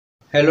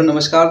Hello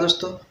नमस्कार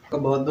दोस्तों, आपका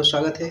बहुत बहुत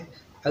स्वागत है।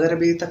 अगर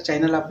अभी तक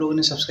चैनल आप लोगों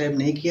ने सब्सक्राइब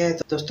नहीं किया है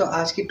तो दोस्तों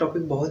आज की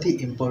टॉपिक बहुत ही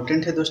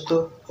इम्पोर्टेंट है दोस्तों,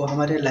 वो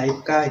हमारे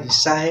लाइफ का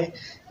हिस्सा है।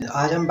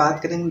 आज हम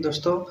बात करेंगे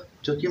दोस्तों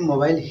जो कि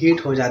मोबाइल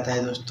हीट हो जाता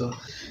है दोस्तों।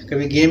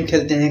 कभी गेम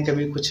खेलते हैं,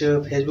 कभी कुछ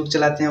फेसबुक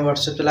चलाते हैं,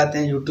 व्हाट्सएप चलाते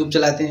हैं, यूट्यूब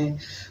चलाते हैं,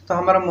 तो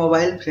हमारा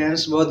मोबाइल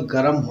फ्रेंड्स बहुत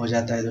गर्म हो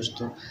जाता है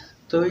दोस्तों।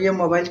 तो ये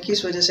मोबाइल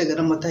किस वजह से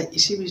गर्म होता है,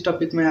 इसी भी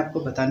टॉपिक में आपको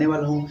बताने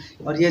वाला हूँ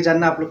और ये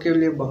जानना आप लोग के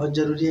लिए बहुत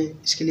ज़रूरी है।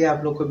 इसके लिए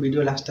आप लोग को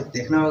वीडियो लास्ट तक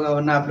देखना होगा,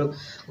 वरना आप लोग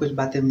कुछ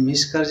बातें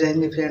मिस कर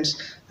जाएंगे फ्रेंड्स।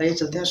 आइए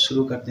चलते हैं,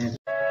 शुरू करते हैं।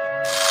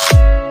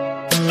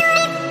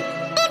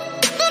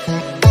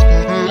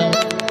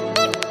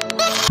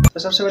 तो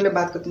सबसे पहले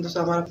बात करते हैं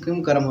दोस्तों, हमारा क्यों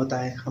गर्म होता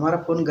है। हमारा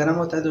फ़ोन गर्म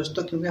होता है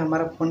दोस्तों क्योंकि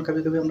हमारा फ़ोन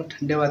कभी कभी हम लोग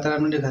ठंडे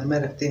वातावरण में घर में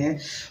रखते हैं,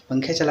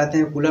 पंखे चलाते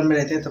हैं, कूलर में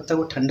रहते हैं, तब तक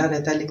वो ठंडा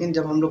रहता है। लेकिन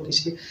जब हम लोग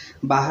किसी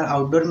बाहर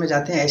आउटडोर में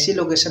जाते हैं, ऐसी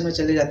लोकेशन में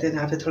चले जाते हैं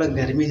जहाँ पे थोड़ा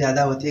गर्मी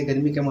ज़्यादा होती है,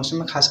 गर्मी के मौसम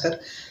में खासकर,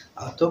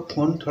 तो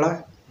फ़ोन थोड़ा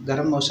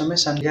गर्म मौसम में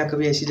सन या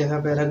कभी ऐसी जगह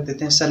पर रख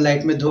देते हैं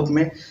सनलाइट में, धूप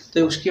में,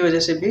 तो उसकी वजह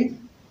से भी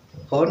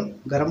फ़ोन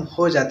गर्म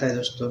हो जाता है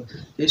दोस्तों।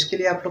 तो इसके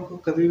लिए आप लोग को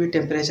कभी भी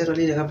टेम्परेचर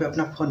वाली जगह पे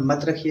अपना फ़ोन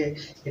मत रखिए,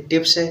 ये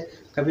टिप्स है।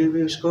 कभी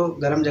भी उसको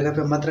गर्म जगह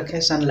पे मत रखें,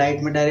 सनलाइट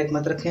में डायरेक्ट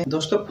मत रखें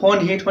दोस्तों। फ़ोन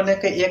हीट होने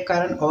का एक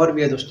कारण और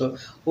भी है दोस्तों,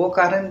 वो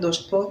कारण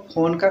दोस्तों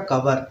फ़ोन का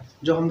कवर,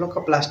 जो हम लोग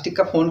का प्लास्टिक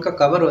का फ़ोन का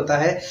कवर होता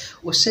है,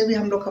 उससे भी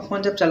हम लोग का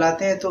फ़ोन जब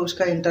चलाते हैं तो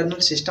उसका इंटरनल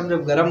सिस्टम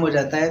जब गर्म हो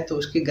जाता है तो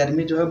उसकी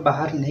गर्मी जो है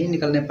बाहर नहीं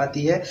निकलने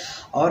पाती है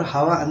और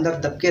हवा अंदर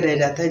दबके रह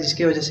जाता है,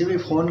 जिसकी वजह से भी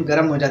फ़ोन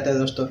गर्म हो जाता है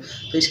दोस्तों।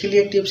 तो इसके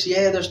लिए टिप्स ये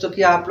है दोस्तों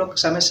कि आप लोग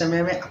समय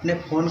समय में अपने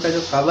फ़ोन का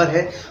जो कवर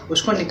है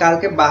उसको निकाल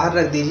के बाहर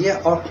रख दीजिए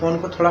और फ़ोन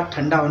को थोड़ा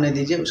ठंडा होने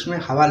दीजिए, उसमें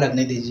हवा लगने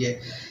दीजिए।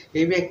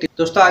 ये भी एक टिप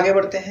दोस्तों। आगे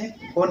बढ़ते हैं।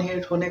 फ़ोन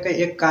हीट होने का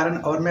एक कारण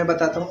और मैं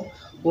बताता हूँ,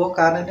 वो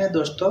कारण है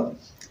दोस्तों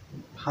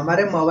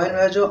हमारे मोबाइल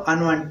में जो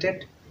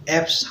अनवांटेड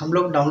ऐप्स हम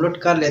लोग डाउनलोड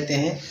कर लेते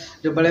हैं,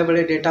 जो बड़े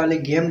बड़े डेटा वाले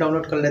गेम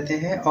डाउनलोड कर लेते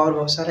हैं और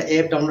बहुत सारे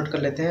ऐप डाउनलोड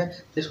कर लेते हैं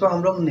जिसको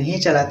हम लोग नहीं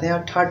चलाते हैं,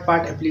 और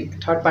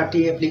थर्ड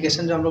पार्टी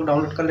एप्लीकेशन जो हम लोग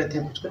डाउनलोड कर लेते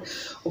हैं उसको,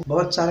 वो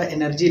बहुत सारा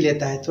एनर्जी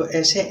लेता है। तो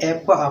ऐसे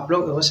ऐप को आप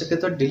लोग हो सके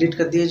तो डिलीट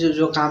कर दिए,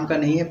 जो काम का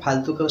नहीं है,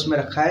 फालतू का उसमें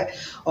रखा है,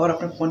 और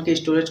अपने फ़ोन के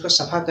स्टोरेज को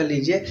सफ़ा कर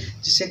लीजिए।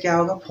 जिससे क्या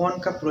होगा, फ़ोन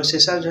का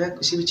प्रोसेसर जो है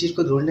किसी भी चीज़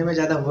को ढूंढने में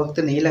ज़्यादा वक्त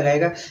नहीं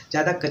लगाएगा।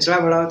 ज़्यादा कचरा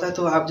भरा होता है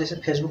तो आप जैसे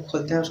फेसबुक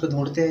खोलते हैं, उसको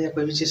ढूंढते हैं या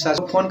कोई भी चीज़,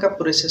 फ़ोन का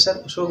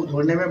प्रोसेसर उसको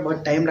ढूंढने में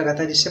बहुत टाइम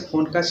लगाता है, जिससे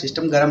फ़ोन का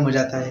सिस्टम गर्म हो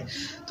जाता है।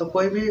 तो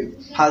कोई भी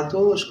फालतू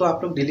उसको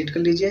आप लोग डिलीट कर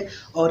लीजिए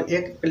और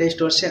एक प्ले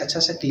स्टोर से अच्छा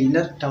सा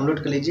क्लीनर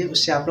डाउनलोड कर लीजिए,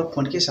 उससे आप लोग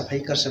फ़ोन की सफाई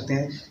कर सकते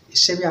हैं।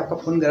 इससे भी आपका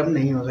फ़ोन गर्म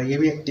नहीं होगा। ये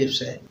भी एक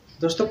टिप्स है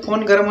दोस्तों।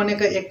 फ़ोन गर्म होने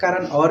का एक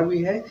कारण और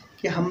भी है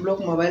कि हम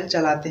लोग मोबाइल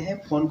चलाते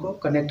हैं, फ़ोन को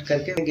कनेक्ट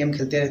करके गेम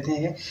खेलते रहते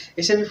हैं,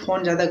 इससे भी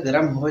फ़ोन ज़्यादा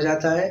गर्म हो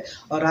जाता है।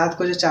 और रात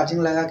को जो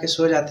चार्जिंग लगा के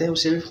सो जाते हैं,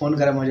 उससे भी फ़ोन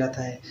गर्म हो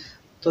जाता है।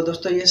 तो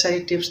दोस्तों ये सारी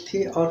टिप्स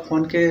थी और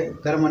फ़ोन के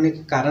गर्म होने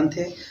के कारण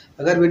थे।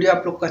 अगर वीडियो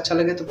आप लोग को अच्छा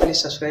लगे तो प्लीज़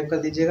सब्सक्राइब कर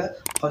दीजिएगा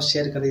और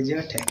शेयर कर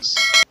दीजिएगा। थैंक्स।